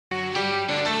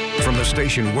from the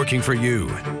station working for you.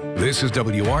 This is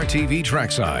WRTV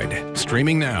Trackside,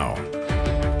 streaming now.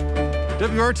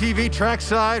 WRTV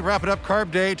Trackside, wrapping up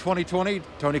Carb Day 2020.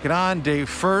 Tony Kanaan, day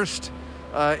first.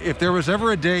 If there was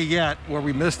ever a day yet where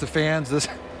we missed the fans, this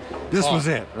was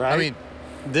it, right? I mean,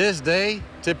 this day,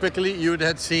 typically, you would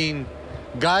have seen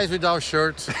guys without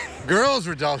shirts, girls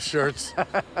without shirts.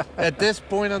 At this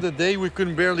point of the day, we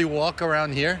couldn't barely walk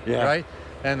around here, right?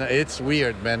 And it's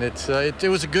weird, man. It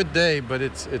was a good day, but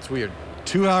it's weird.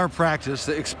 2-hour practice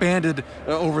that expanded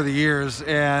over the years,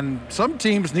 and some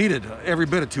teams needed every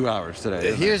bit of 2 hours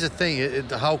today. Here's the thing,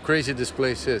 how crazy this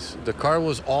place is. The car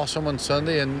was awesome on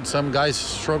Sunday, and some guys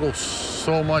struggle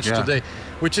so much today,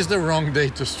 which is the wrong day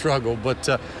to struggle.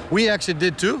 But we actually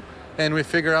did too, and we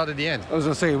figured out at the end. I was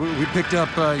going to say, we picked up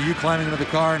you climbing into the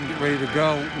car and getting ready to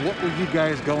go. What were you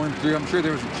guys going through? I'm sure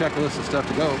there was a checklist of stuff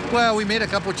to go. Well, we made a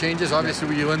couple changes. Obviously,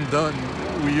 we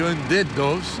undid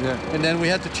those, and then we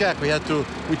had to check. We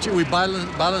we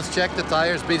balance check the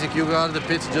tires. Basically, you go out of the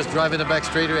pits, just drive in the back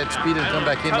straighter at speed and come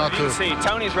back in, not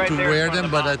to wear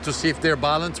them, but to see if they're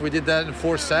balanced. We did that in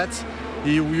 4 sets.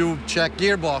 You check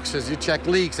gearboxes, you check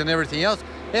leaks and everything else.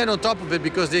 And on top of it,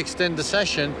 because they extend the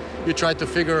session, you try to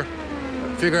figure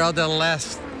out that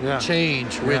last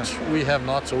change, which we have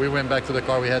not. So we went back to the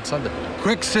car we had Sunday.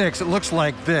 Quick 6, it looks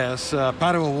like this.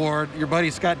 Pato Award, your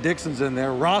buddy Scott Dixon's in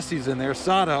there, Rossi's in there,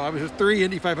 Sato. I mean, there's 3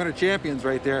 Indy 500 champions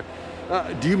right there.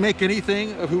 Do you make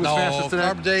anything of who was fastest today?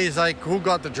 No, Carb Day is like who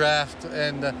got the draft,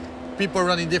 and people are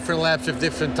running different laps with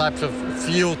different types of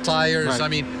fuel, tires. Right. I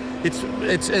mean,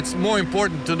 it's more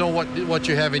important to know what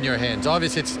you have in your hands.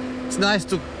 Obviously, it's nice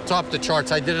to top the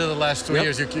charts. I did it the last 2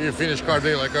 years. You finish Carb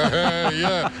Day like,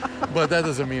 but that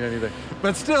doesn't mean anything.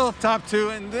 But still, top 2,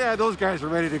 and those guys are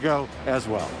ready to go as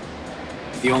well.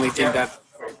 The only thing that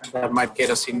might get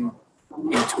us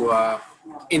into a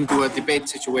debate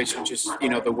situation, just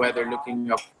the weather,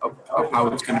 looking up how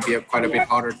it's going to be quite a bit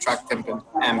hotter track temp and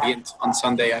ambient on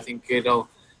Sunday. I think it'll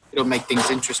make things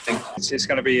interesting. It's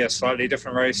going to be a slightly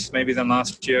different race maybe than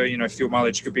last year. Fuel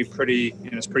mileage could be pretty,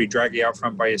 it's pretty draggy out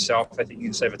front by yourself. I think you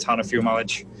can save a ton of fuel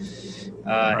mileage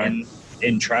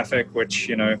in traffic, which,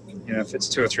 if it's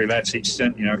 2 or 3 laps each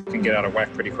stint, can get out of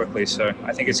whack pretty quickly. So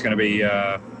I think it's going to be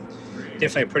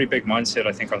definitely a pretty big mindset,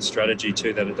 I think, on strategy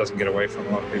too, that it doesn't get away from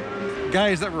a lot of people.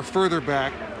 Guys that were further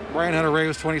back, Ryan Hunter-Reay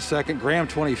was 22nd, Graham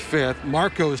 25th,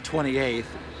 Marco's 28th.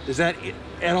 Is that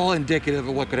at all indicative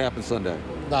of what could happen Sunday?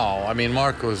 No, I mean,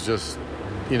 Marco's just,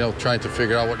 trying to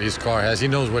figure out what his car has. He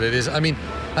knows what it is. I mean,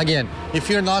 again, if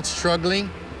you're not struggling,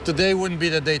 today wouldn't be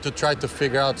the day to try to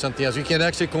figure out something else. You can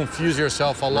actually confuse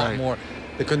yourself a lot more.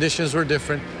 The conditions were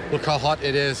different. Look how hot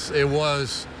it is. It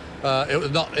was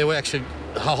actually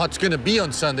how hot it's going to be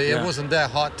on Sunday. It wasn't that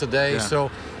hot today. So,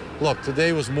 look,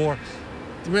 today was more.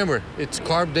 Remember, it's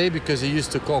Carb Day because they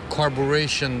used to call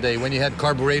Carburation Day when you had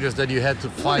carburetors that you had to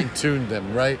fine-tune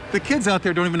them, right? The kids out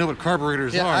there don't even know what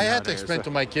carburetors are. I had to explain to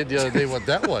my kid the other day what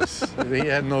that was. He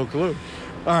had no clue.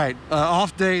 All right,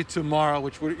 off day tomorrow,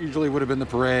 which usually would have been the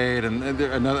parade and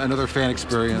another fan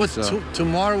experience. But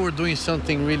tomorrow we're doing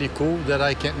something really cool that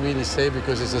I can't really say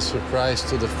because it's a surprise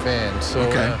to the fans. So,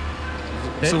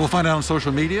 so we'll find out on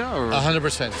social media? Or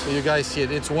 100%. So you guys see it.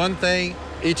 It's one thing.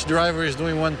 Each driver is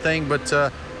doing one thing, but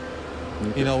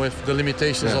with the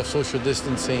limitations of social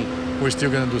distancing, we're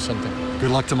still going to do something. Good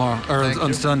luck tomorrow, or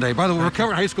on Sunday. By the way, we're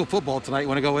covering high school football tonight. You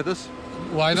want to go with us?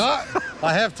 Why not?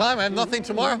 I have time. I have nothing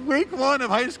tomorrow. Week 1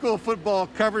 of high school football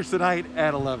coverage tonight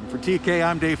at 11. For TK,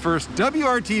 I'm Dave First,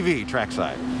 WRTV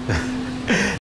Trackside.